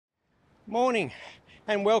Morning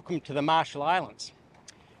and welcome to the Marshall Islands.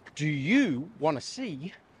 Do you want to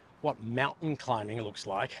see what mountain climbing looks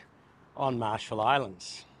like on Marshall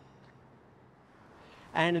Islands?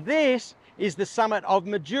 And this is the summit of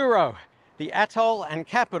Majuro, the atoll and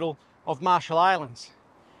capital of Marshall Islands.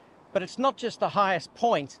 But it's not just the highest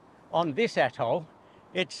point on this atoll,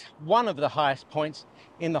 it's one of the highest points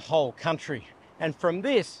in the whole country. And from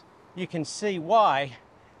this, you can see why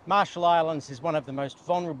Marshall Islands is one of the most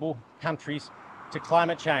vulnerable countries to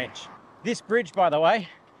climate change. This bridge, by the way,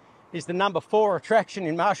 is the #4 attraction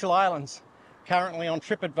in Marshall Islands, currently on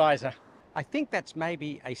TripAdvisor. I think that's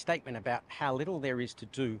maybe a statement about how little there is to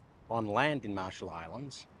do on land in Marshall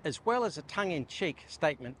Islands, as well as a tongue-in-cheek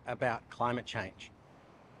statement about climate change.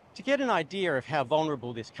 To get an idea of how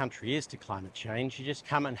vulnerable this country is to climate change, you just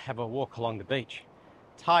come and have a walk along the beach.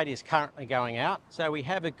 Tide is currently going out, so we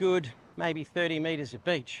have a good maybe 30 metres of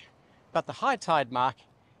beach. But the high tide mark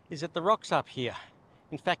is at the rocks up here,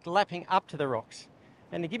 in fact lapping up to the rocks.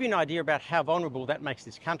 And to give you an idea about how vulnerable that makes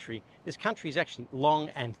this country is actually long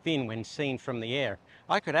and thin when seen from the air.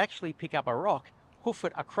 I could actually pick up a rock, hoof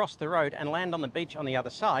it across the road and land on the beach on the other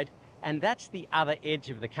side, and that's the other edge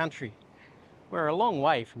of the country. We're a long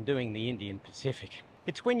way from doing the Indian Pacific.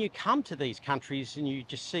 It's when you come to these countries and you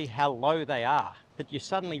just see how low they are that you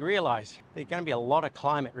suddenly realise there are going to be a lot of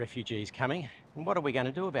climate refugees coming, and what are we going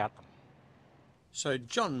to do about them? So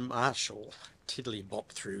John Marshall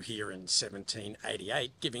tiddly-bopped through here in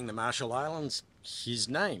 1788, giving the Marshall Islands his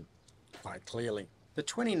name, quite clearly. The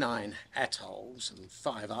 29 atolls and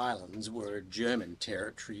 5 islands were German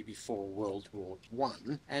territory before World War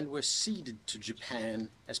I and were ceded to Japan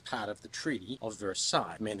as part of the Treaty of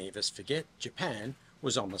Versailles. Many of us forget Japan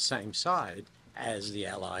was on the same side as the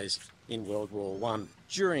Allies in World War I.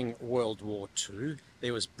 During World War II,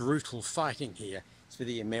 there was brutal fighting here for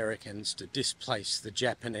the Americans to displace the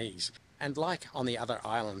Japanese. And like on the other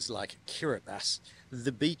islands like Kiribati,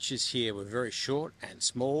 the beaches here were very short and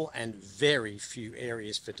small and very few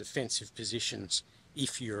areas for defensive positions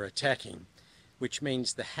if you're attacking, which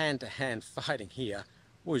means the hand-to-hand fighting here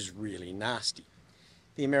was really nasty.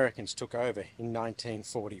 The Americans took over in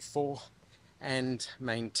 1944 and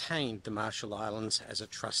maintained the Marshall Islands as a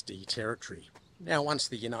trustee territory. Now, once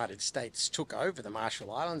the United States took over the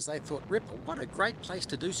Marshall Islands, they thought, Ripple, what a great place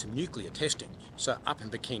to do some nuclear testing. So up in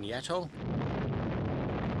Bikini Atoll,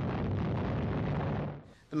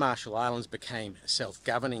 the Marshall Islands became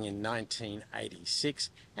self-governing in 1986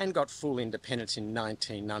 and got full independence in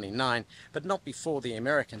 1999, but not before the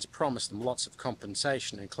Americans promised them lots of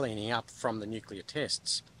compensation and cleaning up from the nuclear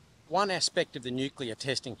tests. One aspect of the nuclear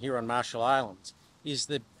testing here on Marshall Islands is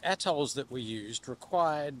the atolls that were used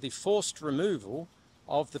required the forced removal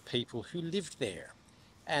of the people who lived there.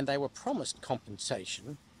 And they were promised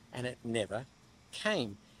compensation, and it never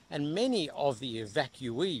came. And many of the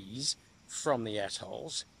evacuees from the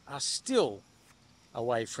atolls are still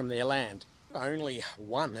away from their land. Only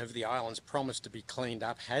one of the islands promised to be cleaned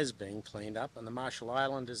up has been cleaned up, and the Marshall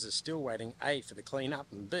Islanders are still waiting, A, for the clean-up,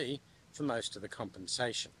 and B, for most of the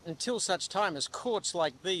compensation. Until such time as courts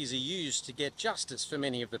like these are used to get justice for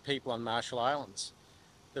many of the people on Marshall Islands,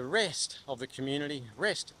 the rest of the community,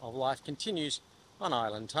 rest of life continues on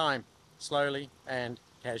island time, slowly and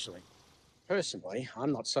casually. Personally,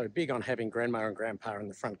 I'm not so big on having grandma and grandpa in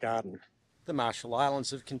the front garden. The Marshall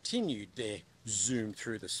Islands have continued their zoom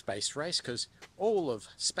through the space race because all of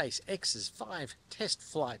SpaceX's 5 test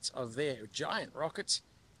flights of their giant rockets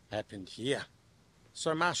happened here.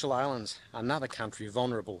 So Marshall Islands, another country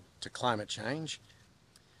vulnerable to climate change.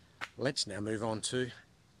 Let's now move on to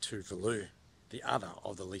Tuvalu, the other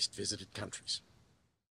of the least visited countries.